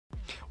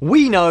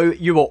We know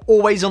you are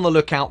always on the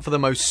lookout for the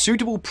most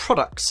suitable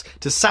products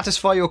to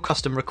satisfy your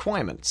custom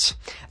requirements.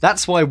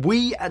 That's why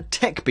we at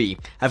TechBee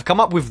have come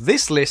up with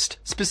this list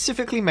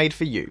specifically made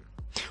for you.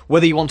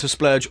 Whether you want to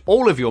splurge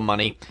all of your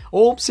money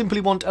or simply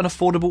want an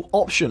affordable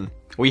option,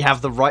 we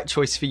have the right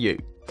choice for you.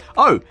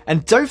 Oh,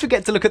 and don't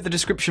forget to look at the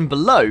description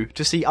below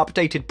to see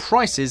updated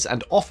prices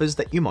and offers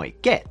that you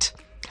might get.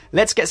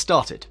 Let's get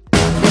started.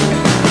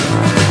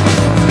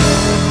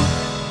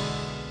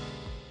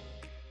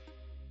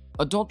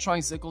 Adult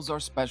tricycles are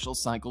special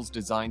cycles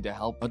designed to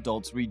help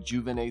adults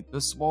rejuvenate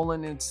the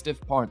swollen and stiff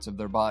parts of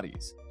their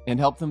bodies and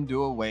help them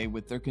do away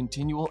with their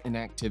continual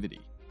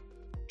inactivity.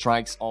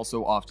 Trikes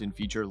also often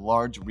feature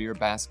large rear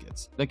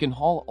baskets that can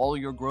haul all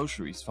your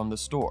groceries from the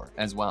store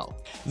as well.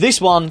 This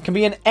one can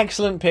be an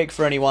excellent pick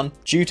for anyone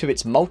due to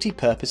its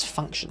multi-purpose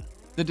function.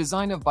 The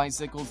design of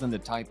bicycles and the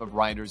type of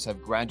riders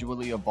have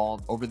gradually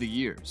evolved over the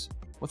years,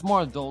 with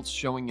more adults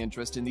showing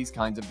interest in these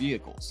kinds of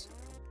vehicles.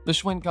 The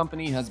Schwinn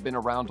company has been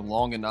around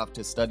long enough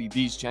to study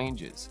these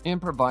changes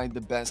and provide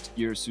the best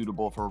gear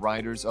suitable for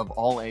riders of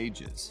all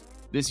ages.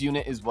 This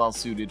unit is well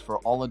suited for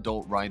all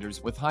adult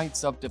riders with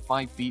heights up to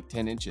 5 feet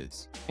 10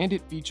 inches, and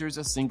it features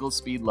a single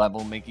speed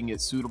level making it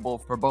suitable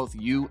for both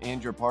you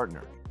and your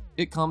partner.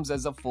 It comes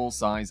as a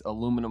full-size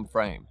aluminum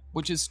frame,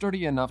 which is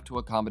sturdy enough to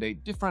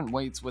accommodate different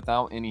weights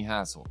without any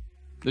hassle.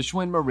 The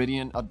Schwinn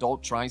Meridian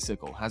Adult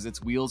Tricycle has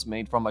its wheels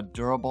made from a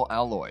durable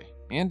alloy,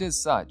 and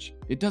as such,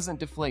 it doesn't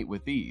deflate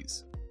with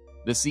ease.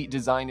 The seat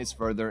design is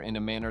further in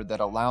a manner that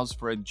allows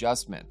for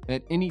adjustment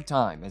at any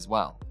time as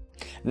well.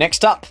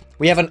 Next up,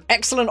 we have an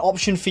excellent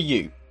option for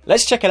you.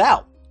 Let's check it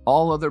out.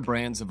 All other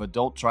brands of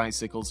adult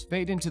tricycles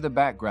fade into the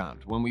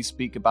background when we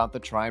speak about the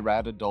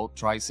Tri-Rad Adult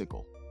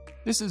Tricycle.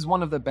 This is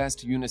one of the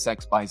best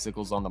unisex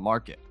bicycles on the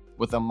market,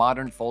 with a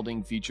modern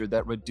folding feature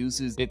that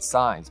reduces its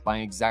size by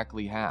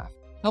exactly half,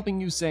 helping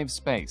you save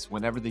space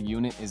whenever the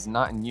unit is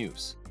not in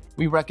use.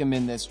 We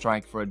recommend this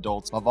trike for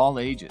adults of all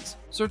ages,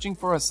 searching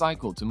for a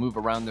cycle to move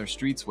around their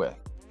streets with.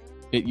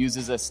 It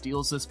uses a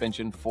steel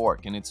suspension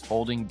fork in its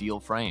folding deal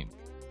frame.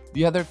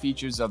 The other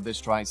features of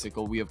this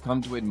tricycle we have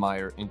come to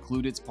admire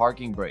include its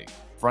parking brake,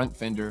 front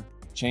fender,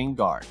 chain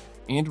guard,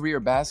 and rear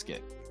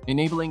basket,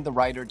 enabling the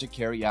rider to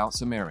carry out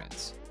some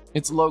errands.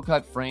 Its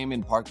low-cut frame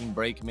and parking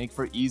brake make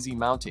for easy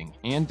mounting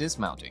and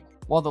dismounting,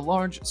 while the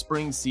large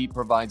spring seat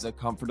provides a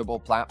comfortable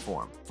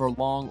platform for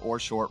long or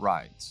short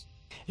rides.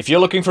 If you're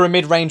looking for a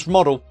mid-range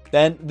model,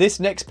 then this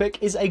next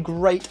pick is a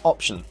great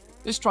option.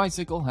 This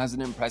tricycle has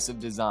an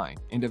impressive design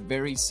and a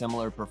very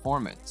similar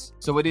performance,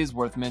 so it is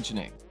worth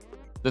mentioning.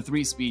 The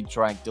 3-speed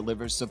trike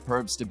delivers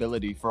superb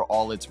stability for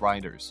all its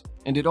riders,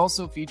 and it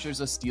also features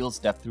a steel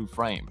step-through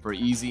frame for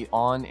easy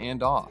on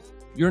and off.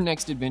 Your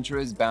next adventure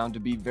is bound to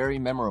be very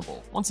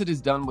memorable once it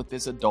is done with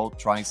this adult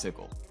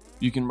tricycle.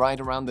 You can ride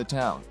around the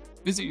town,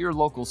 visit your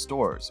local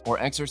stores, or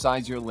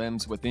exercise your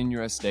limbs within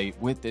your estate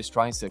with this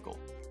tricycle.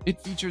 It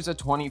features a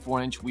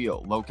 24-inch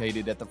wheel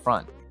located at the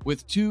front,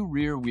 with 2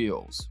 rear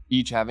wheels,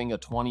 each having a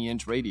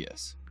 20-inch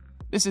radius.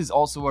 This is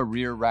also a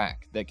rear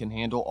rack that can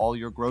handle all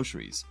your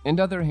groceries and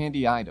other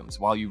handy items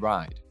while you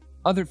ride.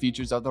 Other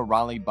features of the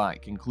Raleigh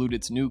bike include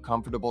its new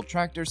comfortable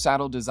tractor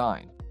saddle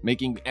design,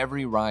 making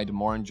every ride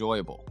more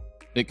enjoyable.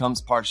 It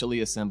comes partially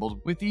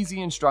assembled with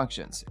easy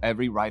instructions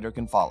every rider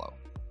can follow.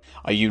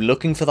 Are you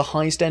looking for the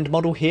highest end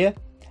model here?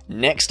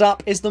 Next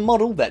up is the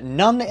model that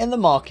none in the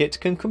market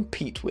can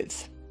compete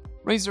with.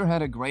 Razor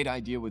had a great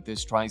idea with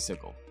this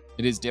tricycle.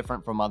 It is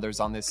different from others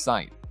on this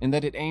site in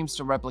that it aims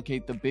to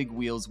replicate the big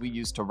wheels we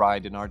used to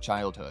ride in our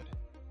childhood.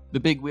 The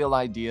big wheel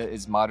idea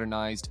is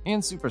modernized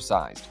and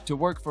supersized to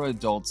work for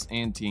adults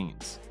and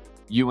teens.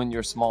 You and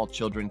your small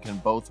children can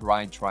both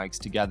ride trikes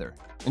together,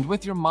 and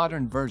with your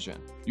modern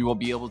version, you will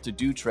be able to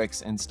do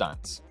tricks and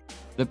stunts.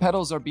 The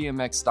pedals are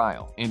BMX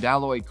style and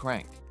alloy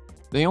crank.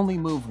 They only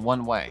move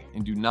one way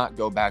and do not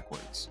go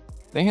backwards.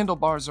 The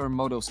handlebars are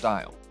moto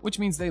style, which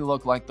means they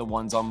look like the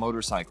ones on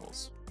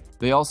motorcycles.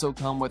 They also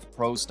come with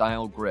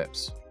pro-style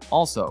grips.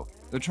 Also,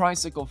 the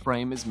tricycle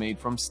frame is made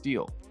from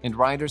steel, and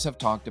riders have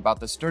talked about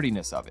the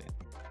sturdiness of it.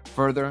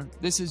 Further,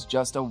 this is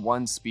just a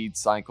 1-speed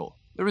cycle.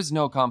 There is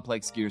no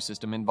complex gear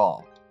system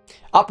involved.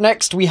 Up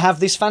next, we have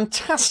this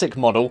fantastic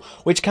model,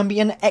 which can be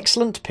an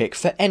excellent pick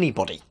for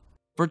anybody.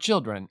 For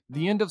children,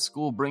 the end of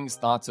school brings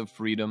thoughts of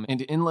freedom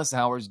and endless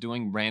hours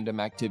doing random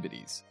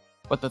activities.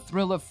 But the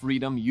thrill of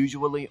freedom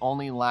usually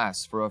only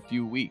lasts for a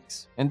few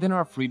weeks, and then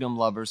our freedom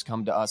lovers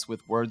come to us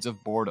with words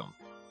of boredom.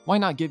 Why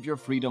not give your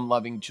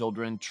freedom-loving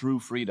children true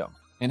freedom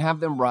and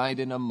have them ride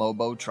in a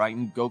Mobo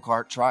Triton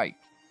go-kart trike?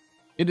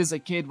 It is a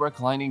kid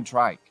reclining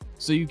trike,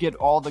 so you get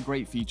all the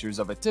great features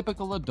of a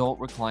typical adult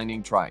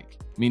reclining trike,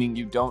 meaning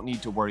you don't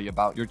need to worry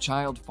about your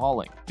child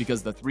falling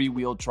because the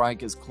 3-wheel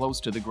trike is close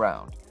to the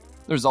ground.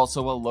 There's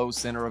also a low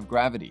center of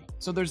gravity,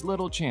 so there's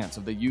little chance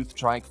of the youth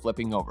trike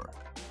flipping over.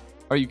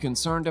 Are you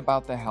concerned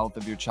about the health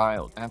of your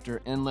child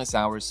after endless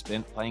hours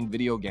spent playing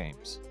video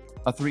games?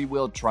 A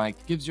 3-wheeled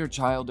trike gives your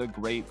child a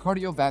great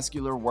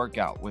cardiovascular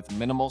workout with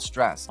minimal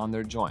stress on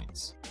their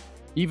joints.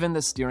 Even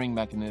the steering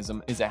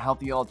mechanism is a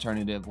healthy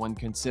alternative when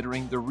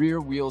considering the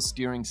rear-wheel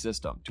steering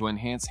system to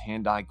enhance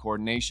hand-eye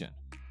coordination.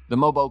 The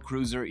Mobo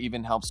Cruiser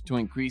even helps to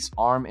increase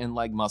arm and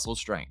leg muscle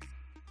strength.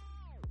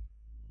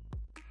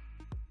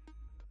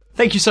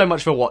 Thank you so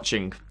much for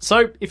watching.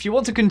 So, if you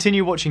want to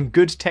continue watching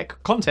good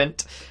tech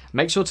content,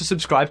 make sure to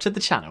subscribe to the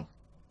channel.